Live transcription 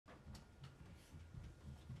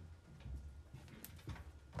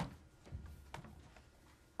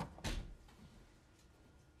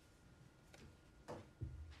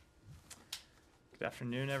Good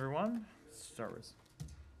afternoon, everyone. Start with,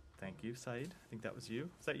 thank you, Saeed. I think that was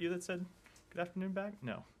you. Is that you that said good afternoon back?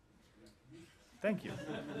 No. Thank you.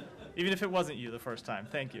 Even if it wasn't you the first time,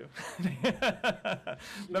 thank you.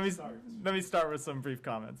 Let me start with some brief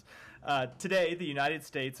comments. Today, the United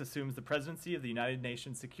States assumes the presidency of the United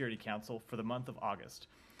Nations Security Council for the month of August.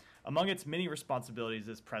 Among its many responsibilities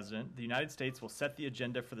as president, the United States will set the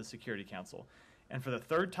agenda for the Security Council. And for the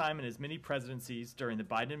third time in as many presidencies during the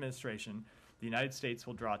Biden administration, the United States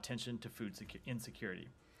will draw attention to food insecurity.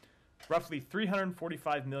 Roughly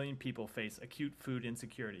 345 million people face acute food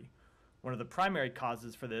insecurity. One of the primary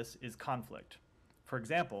causes for this is conflict. For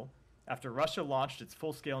example, after Russia launched its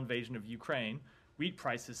full-scale invasion of Ukraine, wheat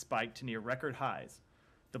prices spiked to near record highs.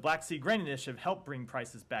 The Black Sea Grain Initiative helped bring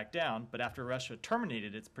prices back down, but after Russia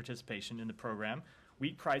terminated its participation in the program,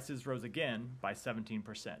 wheat prices rose again by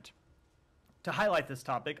 17%. To highlight this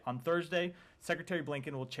topic, on Thursday, Secretary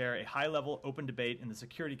Blinken will chair a high-level open debate in the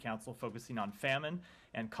Security Council focusing on famine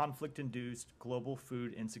and conflict-induced global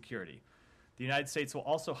food insecurity. The United States will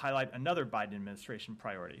also highlight another Biden administration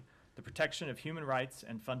priority, the protection of human rights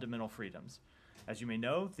and fundamental freedoms. As you may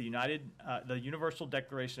know, the Universal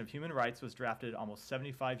Declaration of Human Rights was drafted almost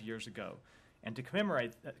 75 years ago. And to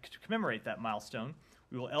commemorate that milestone,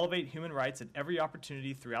 we will elevate human rights at every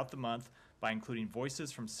opportunity throughout the month by including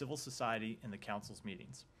voices from civil society in the Council's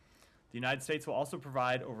meetings. The United States will also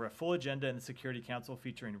provide over a full agenda in the Security Council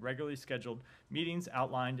featuring regularly scheduled meetings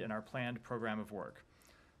outlined in our planned program of work.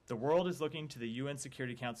 The world is looking to the UN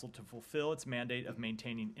Security Council to fulfill its mandate of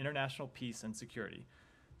maintaining international peace and security.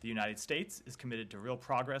 The United States is committed to real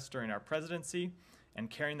progress during our presidency and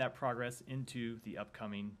carrying that progress into the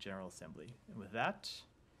upcoming General Assembly. And with that,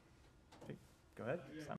 go ahead.